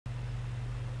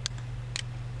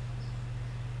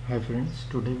Hi friends,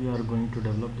 today we are going to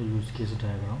develop the use case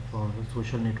diagram for the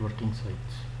social networking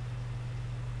sites.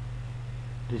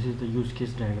 This is the use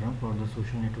case diagram for the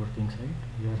social networking site.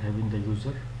 We are having the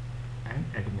user and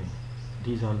admin.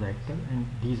 These are the actor and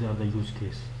these are the use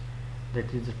case.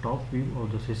 That is the top view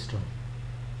of the system.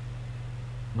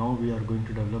 Now we are going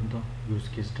to develop the use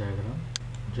case diagram.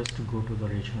 Just go to the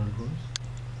rational rows.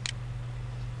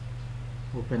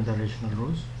 Open the rational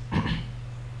rows.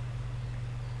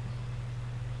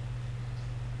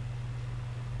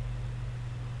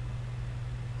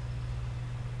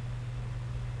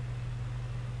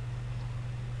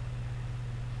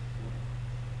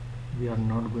 We are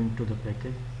not going to the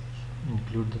package,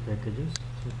 include the packages,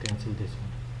 so cancel this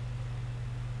one.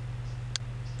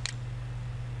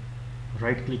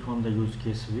 Right click on the use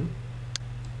case view,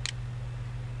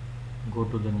 go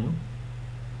to the new,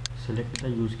 select the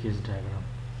use case diagram.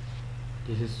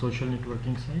 This is social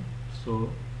networking site,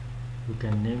 so you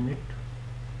can name it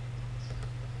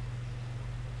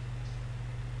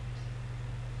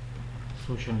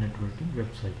social networking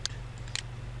website.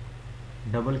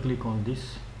 Double click on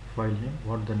this file name,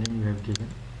 what the name you have given.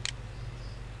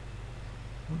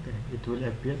 Okay, it will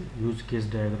appear use case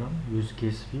diagram, use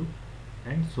case view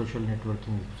and social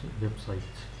networking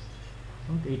websites.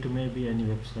 Okay, it may be any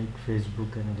website,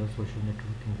 Facebook and other social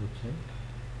networking website.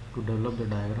 To develop the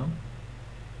diagram,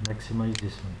 maximize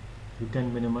this one. You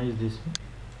can minimize this one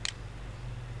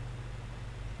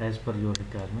as per your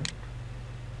requirement.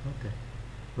 Okay,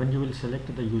 when you will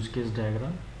select the use case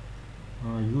diagram,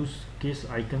 use case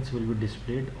icons will be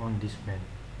displayed on this pane.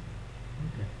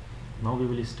 Okay, now we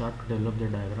will start to develop the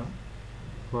diagram.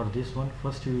 For this one,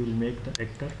 first we will make the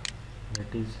actor,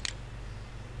 that is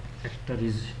actor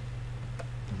is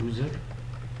user,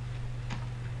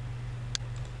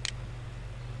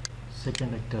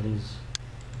 second actor is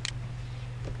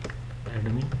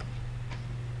admin.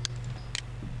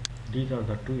 These are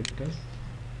the two actors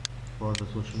for the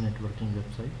social networking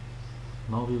website.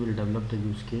 Now we will develop the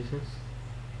use cases.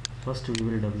 First we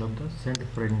will develop the send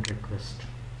friend request.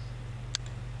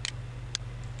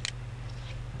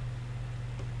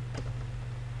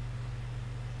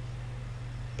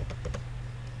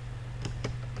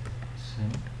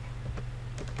 Send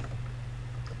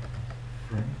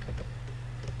friend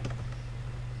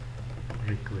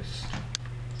request.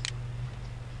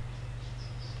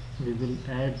 We will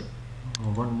add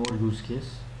one more use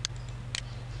case,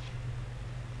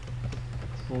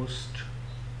 post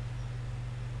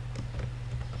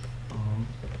on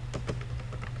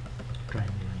timeline.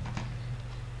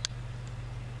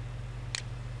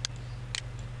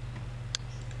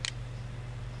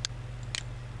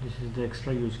 This is the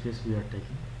extra use case we are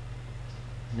taking.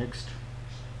 Next,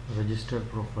 register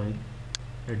profile,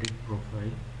 edit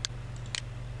profile.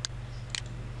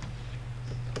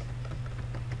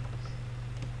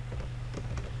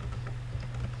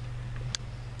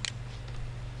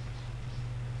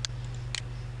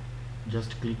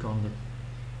 Just click on the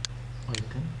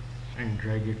icon and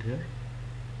drag it here.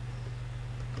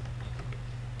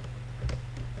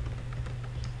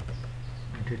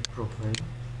 Edit profile.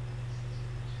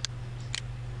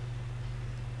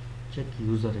 Check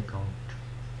user account.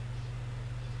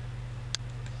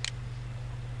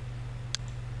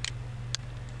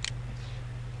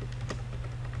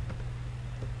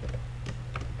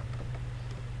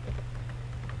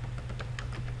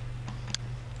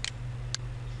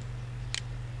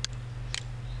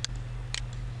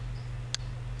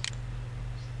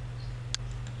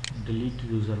 Delete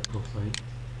user profile.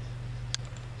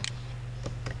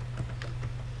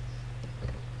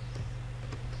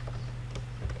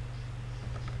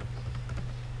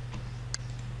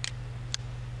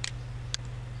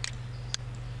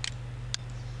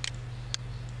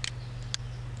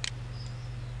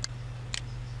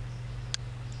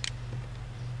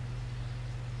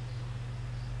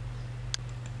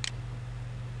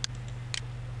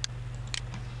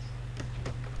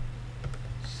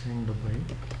 Send by,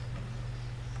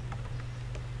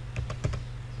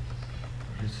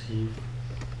 receive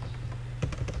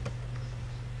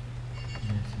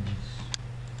messages.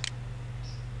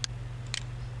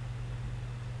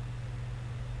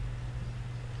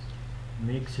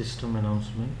 Make system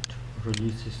announcement,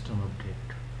 release system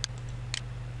update.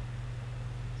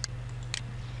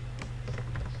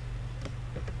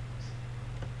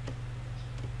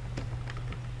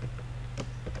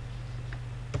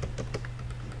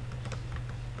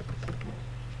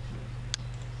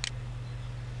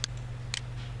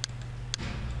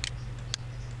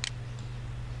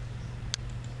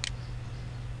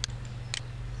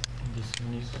 This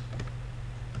one is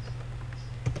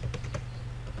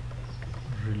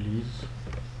release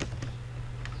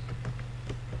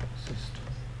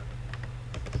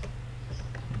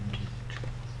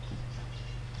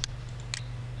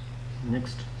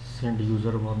send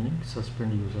user warning,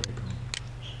 suspend user account.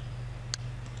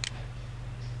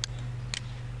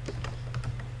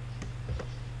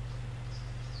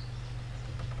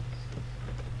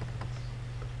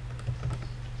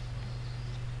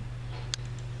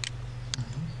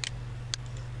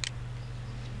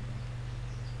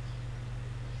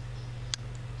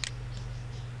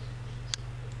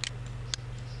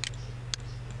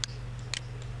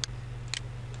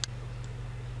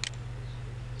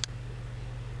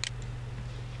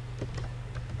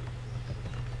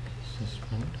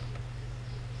 Suspend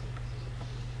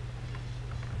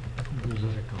user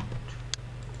account.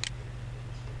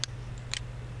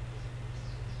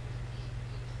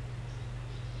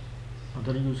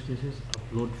 Other use cases: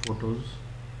 upload photos,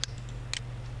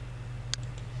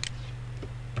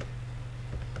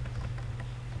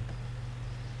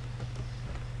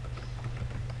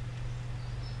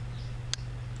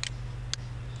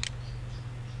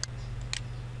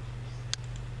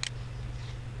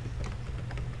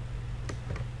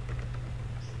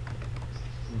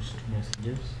 post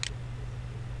messages,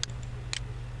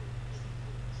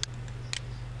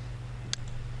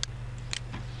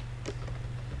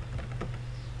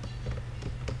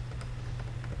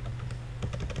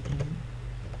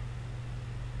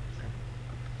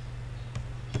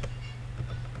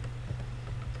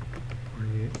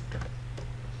 create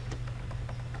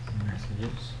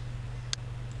messages,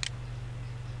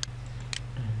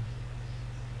 and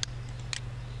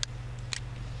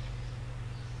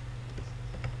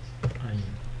I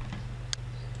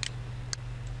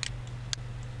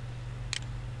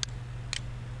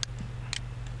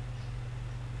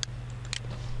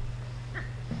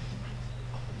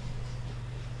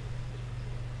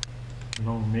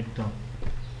now make the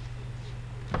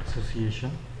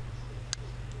association.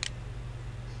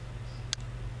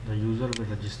 The user will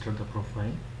register the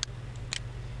profile.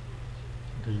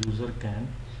 The user can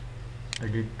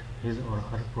edit his or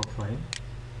her profile.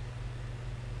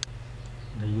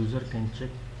 The user can check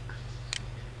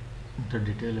the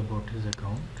detail about his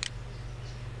account.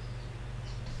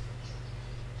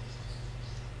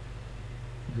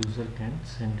 User can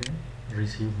send and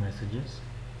receive messages.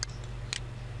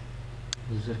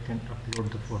 User can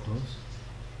upload the photos.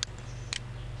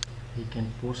 He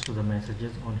can post the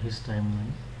messages on his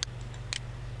timeline.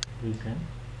 We can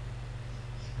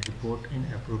report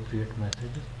inappropriate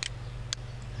messages.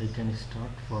 I can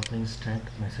start for the instant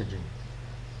messaging.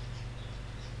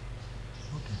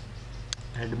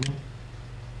 Okay. Admin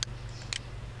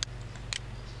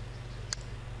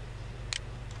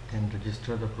can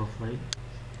register the profile.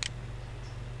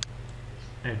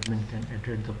 Admin can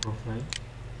edit the profile.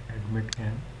 Admin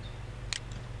can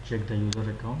check the user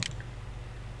account.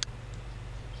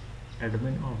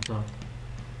 Admin of the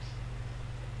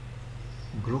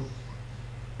group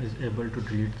is able to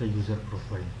delete the user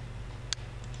profile.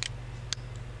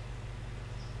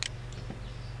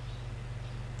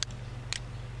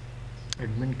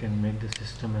 Admin can make the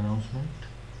system announcement.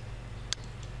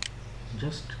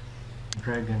 Just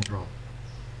drag and drop.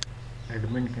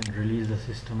 Admin can release the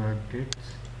system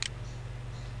updates.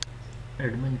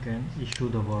 Admin can issue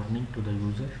the warning to the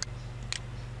user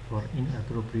for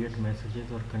inappropriate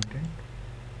messages or content.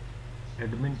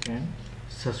 Admin can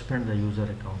suspend the user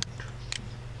account.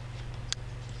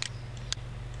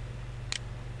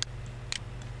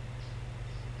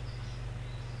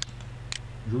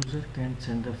 User can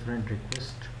send a friend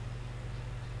request,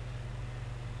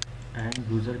 and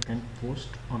user can post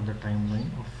on the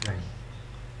timeline of friend.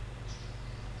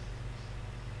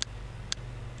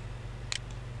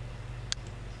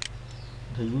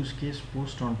 The use case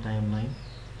post on timeline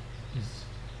is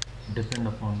depend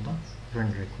upon the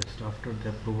friend request. After the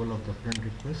approval of the friend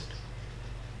request,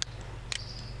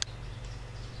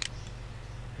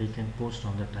 he can post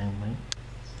on the timeline.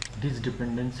 This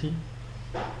dependency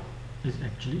is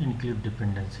actually include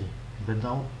dependency.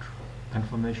 Without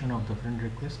confirmation of the friend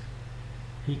request,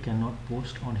 he cannot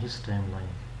post on his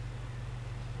timeline.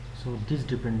 So this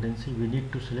dependency, we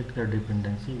need to select the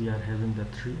dependency. We are having the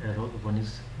three arrows. One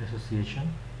is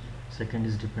association, second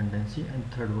is dependency,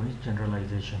 and third one is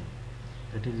generalization.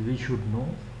 That is, we should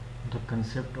know the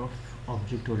concept of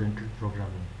object-oriented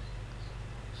programming.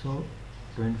 So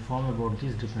to inform about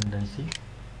this dependency,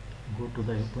 go to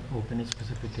the open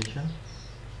specification,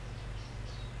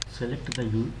 select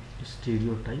the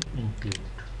stereotype include,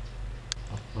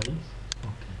 apply,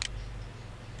 okay.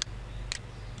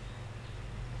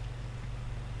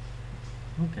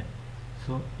 Okay,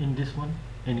 so in this one,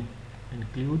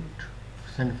 include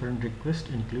send friend request,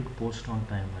 include post on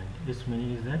timeline. This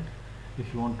meaning is that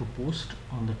if you want to post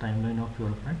on the timeline of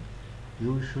your friend,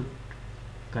 you should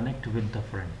connect with the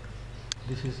friend.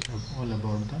 This is all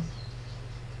about the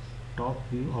top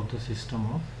view of the system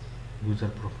of user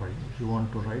profile. If you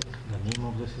want to write the name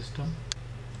of the system,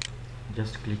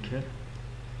 just click here,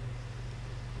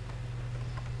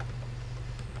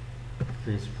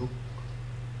 Facebook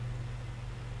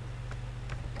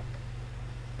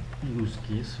use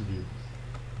case view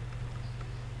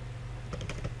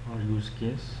or use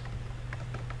case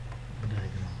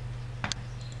diagram.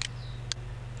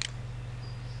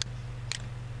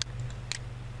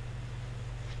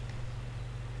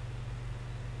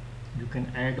 You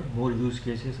can add more use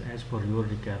cases as per your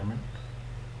requirement.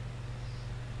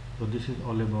 So this is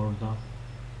all about the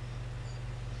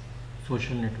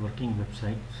social networking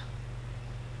websites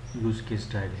use case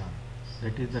diagram.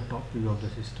 That is the top view of the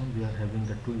system. We are having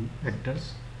the two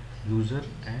actors, user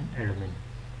and admin,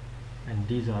 and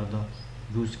these are the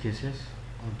use cases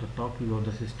or the top view of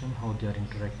the system, how they are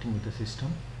interacting with the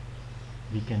system.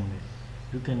 We can make,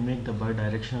 you can make the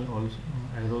bidirectional also,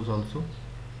 arrows also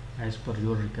as per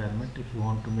your requirement. If you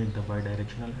want to make the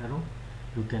bidirectional arrow,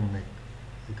 you can make.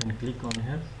 You can click on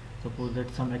here. Suppose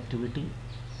that some activity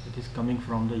it is coming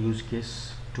from the use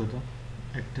case to the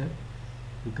actor,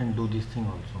 you can do this thing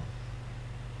also.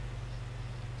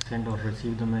 Send or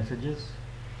receive the messages.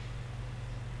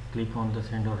 Click on the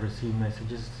send or receive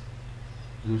messages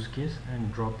use case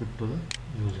and drop it to the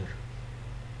user.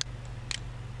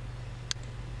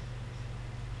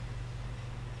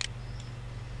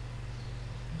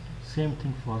 Same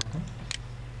thing for the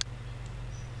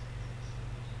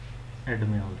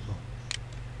admin also.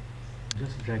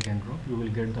 Just drag and drop, you will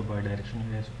get the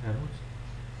bidirectional arrows.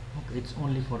 Okay, it's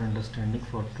only for understanding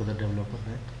for to the developer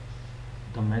that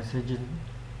the message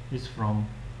is from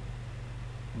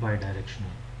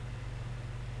bidirectional.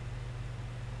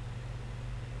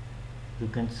 You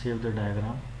can save the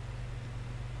diagram,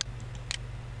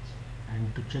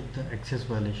 and to check the access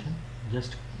violation,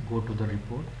 just go to the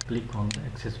report, click on the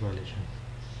access violation.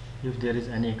 If there is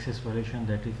any access violation,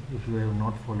 that is if you have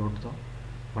not followed the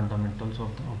fundamentals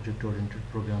of the object oriented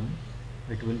programming,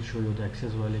 it will show you the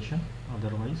access violation.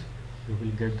 Otherwise you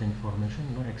will get the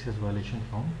information no access violation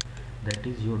found, that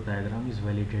is your diagram is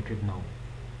validated now.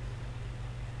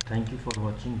 Thank you for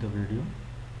watching the video.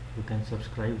 You can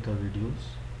subscribe the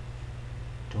videos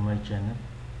to my channel.